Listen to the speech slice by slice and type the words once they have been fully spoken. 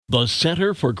The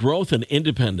Center for Growth and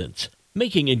Independence,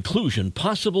 making inclusion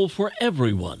possible for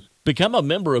everyone. Become a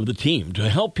member of the team to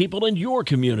help people in your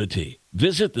community.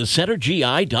 Visit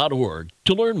thecentergi.org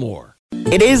to learn more.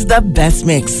 It is the best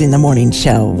mix in the morning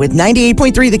show with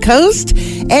 98.3 The Coast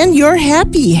and your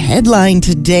happy headline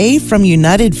today from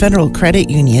United Federal Credit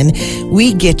Union.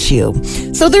 We get you.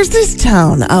 So there's this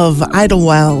town of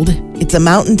Idlewild. It's a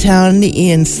mountain town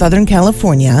in Southern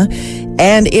California,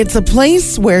 and it's a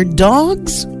place where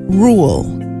dogs rule.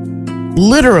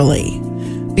 Literally.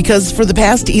 Because for the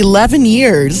past 11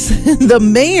 years, the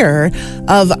mayor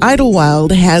of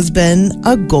Idlewild has been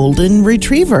a golden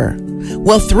retriever.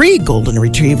 Well, 3 golden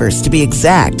retrievers to be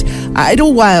exact.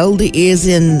 Idlewild is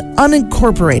an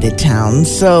unincorporated town,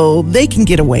 so they can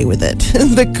get away with it.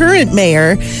 The current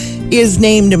mayor is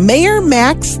named Mayor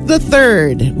Max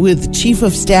III, with Chief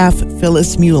of Staff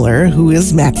Phyllis Mueller, who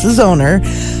is Max's owner.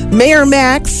 Mayor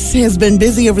Max has been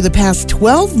busy over the past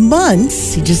 12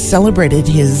 months. He just celebrated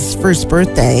his first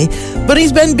birthday, but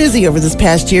he's been busy over this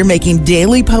past year making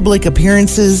daily public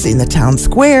appearances in the town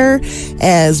square,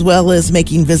 as well as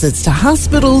making visits to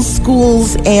hospitals,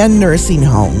 schools, and nursing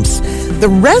homes. The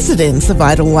residents of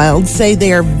Idlewild say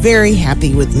they are very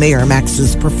happy with Mayor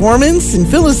Max's performance, and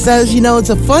Phyllis says, it's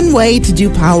a fun way to do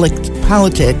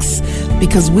politics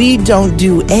because we don't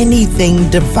do anything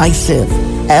divisive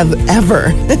ever.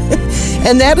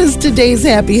 And that is today's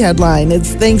happy headline.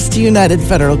 It's thanks to United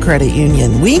Federal Credit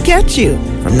Union. We get you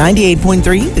from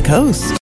 98.3 The Coast.